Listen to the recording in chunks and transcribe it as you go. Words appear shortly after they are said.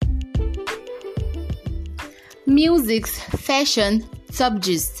Music, fashion,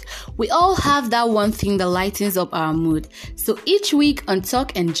 subjects. We all have that one thing that lightens up our mood. So each week on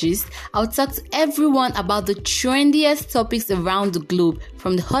Talk and Gist, I'll talk to everyone about the trendiest topics around the globe,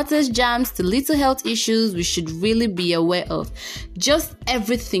 from the hottest jams to little health issues we should really be aware of. Just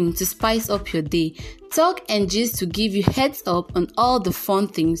everything to spice up your day. Talk and Gist to give you heads up on all the fun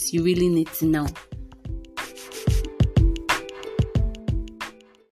things you really need to know.